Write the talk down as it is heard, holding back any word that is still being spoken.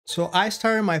So I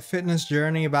started my fitness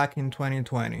journey back in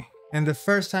 2020. And the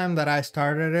first time that I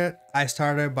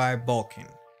started by bulking.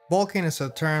 Bulking is a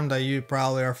term that you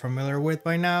probably are familiar with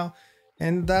by now.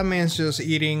 And that means just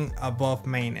eating above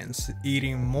maintenance,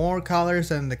 eating more calories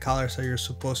than the calories that you're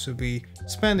supposed to be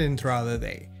spending throughout the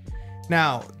day.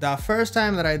 Now, the first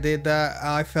time that I did that,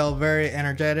 I felt very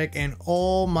energetic and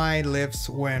all my lifts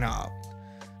went up.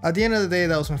 At the end of the day,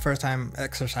 that was my first time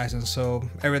exercising, so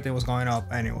everything was going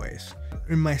up anyways.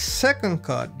 In my second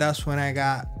cut, that's when I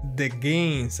got the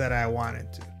gains that I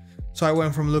wanted to. So I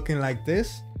went from looking like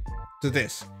this to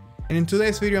this. And in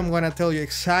today's video, I'm going to tell you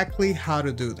exactly how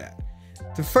to do that.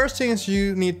 The first things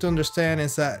you need to understand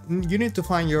is that you need to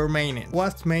find your maintenance.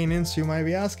 What's maintenance, you might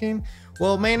be asking?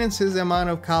 Well, maintenance is the amount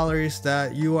of calories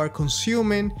that you are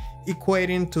consuming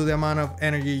equating to the amount of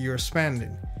energy you're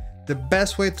spending. The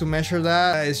best way to measure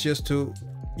that is just to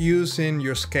using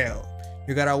your scale.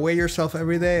 You gotta weigh yourself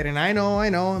every day, and I know,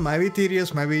 it might be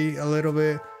tedious, might be a little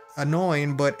bit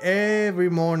annoying, but every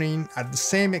morning at the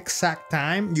same exact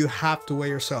time, you have to weigh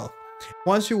yourself.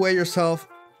 Once you weigh yourself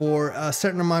for a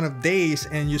certain amount of days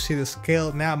and you see the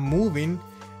scale not moving,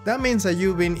 that means that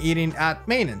you've been eating at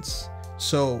maintenance.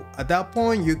 So at that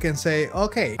point, you can say,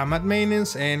 okay, I'm at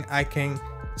maintenance and I can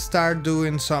start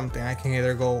doing something. I can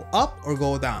either go up or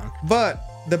go down. But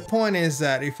the point is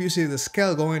that if you see the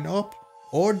scale going up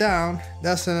or down,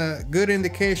 that's a good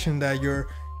indication that your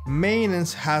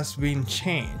maintenance has been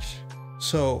changed.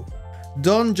 So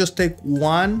don't just take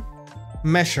one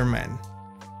measurement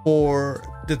for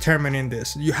determining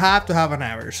this. You have to have an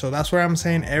average. So that's what I'm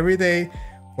saying. Every day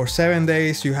for 7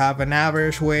 days, you have an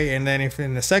average weight. And then if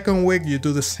in the second week you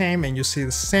do the same and you see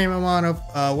the same amount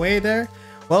of weight there,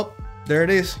 well, there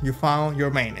it is, you found your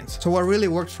maintenance. So what really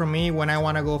works for me when I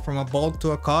want to go from a bulk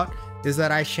to a cut is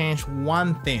that I change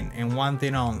one thing and one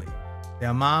thing only: the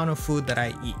amount of food that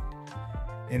I eat.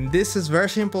 And this is very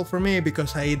simple for me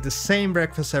because I eat the same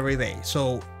breakfast every day.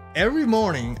 So every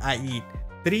morning I eat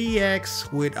 3 eggs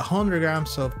with 100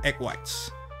 grams of egg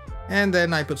whites. And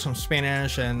then I put some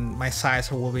spinach, and my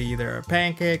size will be either a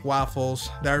pancake, waffles.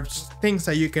 There's things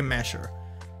that you can measure.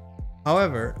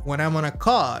 However, when I'm on a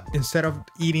cut, instead of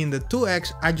eating the 2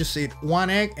 eggs, I just eat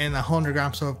 1 egg and 100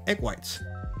 grams of egg whites.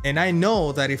 And I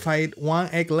know that if I eat 1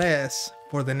 egg less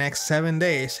for the next 7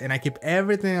 days and I keep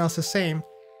everything else the same,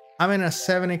 I'm in a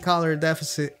 70 calorie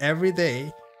deficit every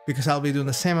day because I'll be doing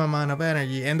the same amount of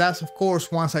energy. And that's, of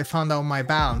course, once I found out my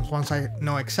balance, once I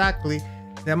know exactly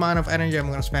the amount of energy I'm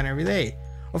going to spend every day.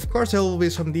 Of course, there will be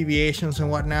some deviations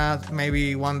and whatnot.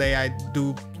 Maybe one day I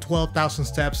do 12,000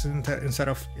 steps instead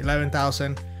of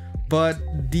 11,000, but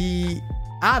the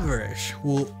average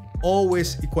will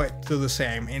always equate to the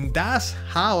same. And that's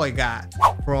how I got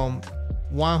from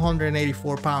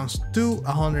 184 pounds to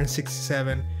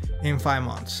 167 in 5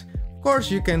 months. Of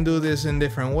course, you can do this in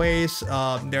different ways. There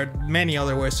are many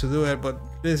other ways to do it, but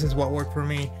this is what worked for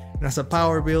me. And as a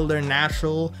power builder,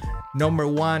 natural,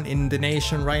 #1 in the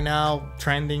nation right now,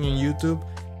 trending in YouTube,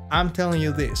 I'm telling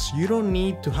you this: you don't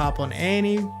need to hop on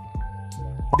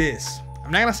this.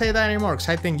 I'm not gonna say that anymore because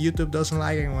I think YouTube doesn't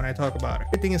like it when I talk about it.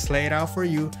 Everything is laid out for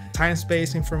you.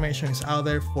 Science-based information is out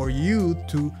there for you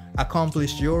to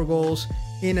accomplish your goals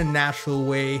in a natural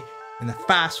way, in a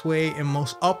fast way, and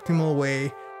most optimal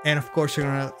way. And of course, you're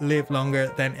gonna live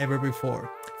longer than ever before.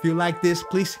 If you like this,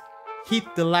 please hit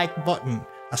the like button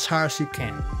as hard as you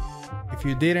can. If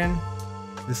you didn't,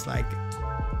 dislike it.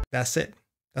 That's it.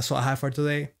 That's all I have for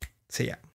today. See ya.